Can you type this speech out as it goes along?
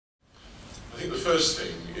first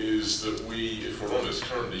thing is that we, if we're honest,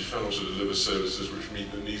 currently fail to deliver services which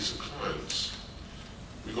meet the needs of clients.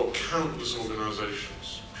 We've got countless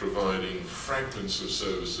organisations providing fragments of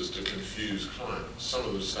services to confuse clients, some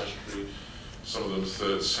of them statutory, some of them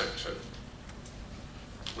third sector.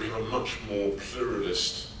 We have a much more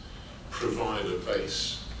pluralist provider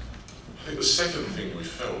base. I think the second thing we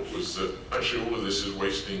felt was that actually all of this is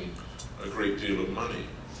wasting a great deal of money.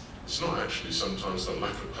 It's not actually sometimes the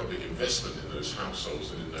lack of public investment in those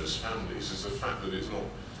households and in those families, it's the fact that it's not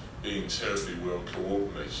being terribly well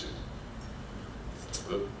coordinated.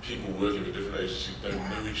 That people working for different agencies don't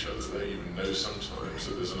know each other, they don't even know sometimes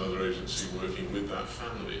that there's another agency working with that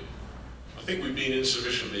family. I think we've been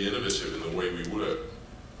insufficiently innovative in the way we work.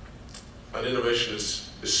 And innovation is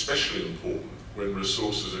especially important when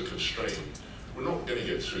resources are constrained. We're not going to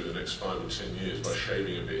get through the next 5 or 10 years by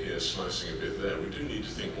shaving a bit here, slicing a bit there. We do need to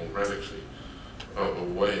think more radically about the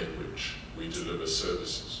way in which we deliver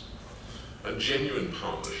services. And genuine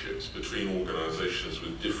partnerships between organisations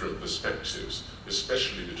with different perspectives,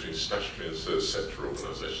 especially between statutory and third sector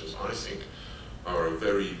organisations, I think are a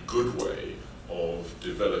very good way of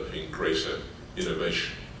developing greater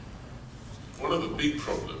innovation. One of the big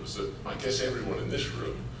problems that I guess everyone in this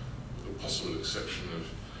room, with the possible exception of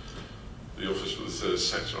the Office for the Third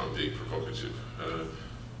Sector, I'm being provocative,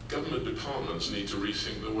 government departments need to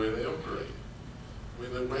rethink the way they operate. I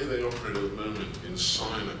mean, the way they operate at the moment in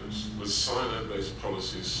silos, with silo-based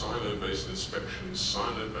policies, silo-based inspections,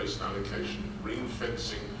 silo-based allocation, ring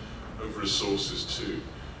fencing of resources too,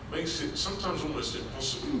 makes it sometimes almost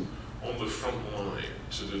impossible on the front line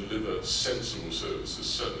to deliver sensible services,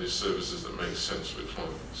 certainly services that make sense for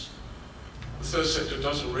clients. The third sector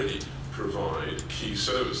does already provide key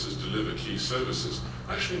services, deliver key services,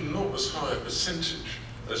 actually not as high a percentage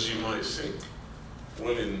as you might think,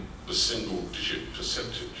 well in the single-digit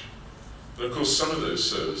percentage. But of course some of those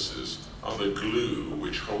services are the glue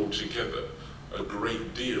which hold together a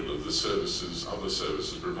great deal of the services, other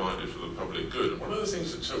services provided for the public good. And one of the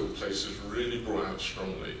things that Total Place has really brought out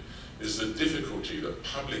strongly is the difficulty that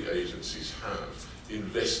public agencies have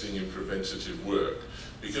investing in preventative work,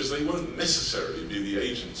 because they won't necessarily be the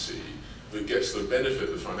agency that gets the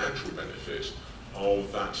benefit, the financial benefit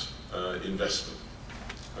of that investment.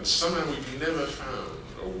 And somehow we've never found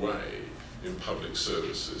a way in public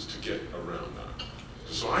services to get around that.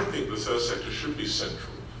 So I think the third sector should be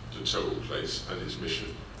central to Total Place and its mission,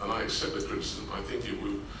 and I accept the criticism. I think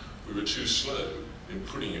we were too slow in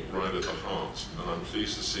putting it right at the heart, and I'm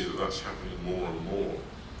pleased to see that that's happening more and more.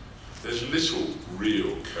 There's little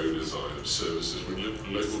real co-design of services with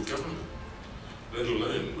local government, let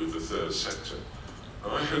alone with the third sector.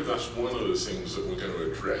 And I hope that's one of the things that we're going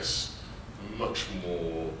to address much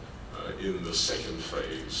more in the second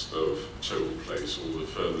phase of Total Place, or the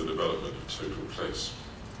further development of Total Place.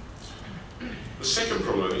 The second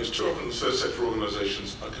problem, I think, is too often the third sector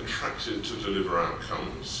organisations are contracted to deliver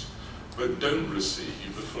outcomes, but don't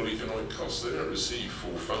receive the full economic costs. They don't receive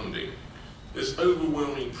full funding. There's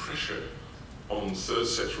overwhelming pressure on third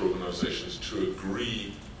sector organisations to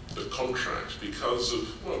agree the contract because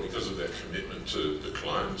of their commitment to the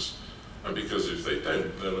clients, and because if they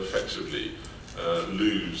don't, they'll effectively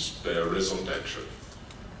lose their raison d'etre.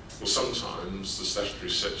 Well, sometimes the statutory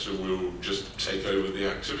sector will just take over the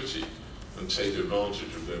activity and take advantage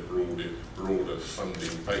of their broader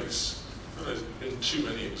funding base. And there's been too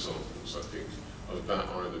many examples, I think, of that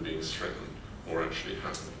either being threatened or actually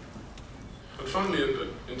happening. And finally,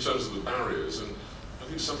 in terms of the barriers, and I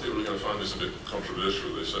think some people are going to find this a bit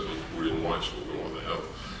controversial, they said, we're in Whitehall, but what the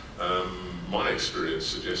hell? My experience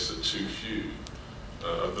suggests that too few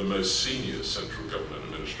of the most senior central government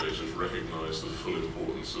administrators recognise the full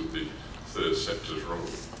importance of the third sector's role.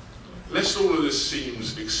 Lest all of this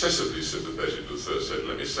seems excessively sympathetic to the third sector,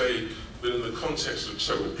 let me say that in the context of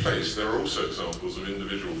Total Place, there are also examples of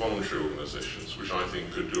individual voluntary organisations which I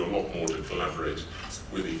think could do a lot more to collaborate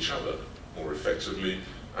with each other more effectively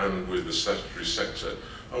and with the statutory sector,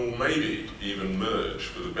 and will maybe even merge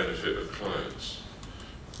for the benefit of clients.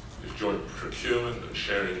 If joint procurement and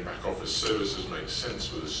sharing back office services makes sense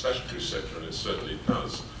for the statutory sector, and it certainly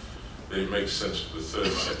does, then it makes sense for the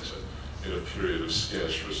third sector in a period of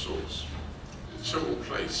scarce resource. The Total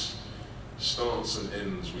Place starts and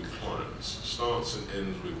ends with clients, starts and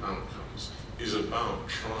ends with outcomes, is about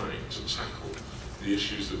trying to tackle the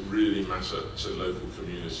issues that really matter to local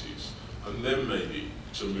communities, and then maybe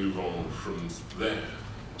to move on from there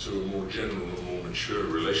to a more general and more mature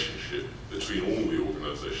relationship between all the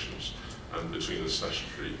organisations and between the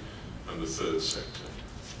statutory and the third sector.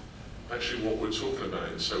 Actually, what we're talking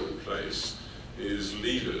about in Total Place is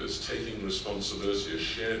leaders taking responsibility, a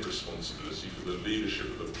shared responsibility for the leadership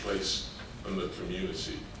of the place and the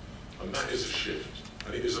community. And that is a shift.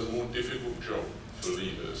 And it is a more difficult job for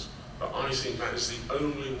leaders. But I think that is the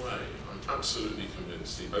only way, I'm absolutely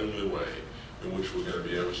convinced, the only way in which we're going to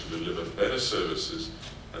be able to deliver better services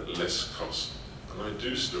at less cost. And I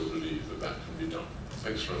do still believe that that can be done.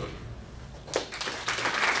 Thanks very much.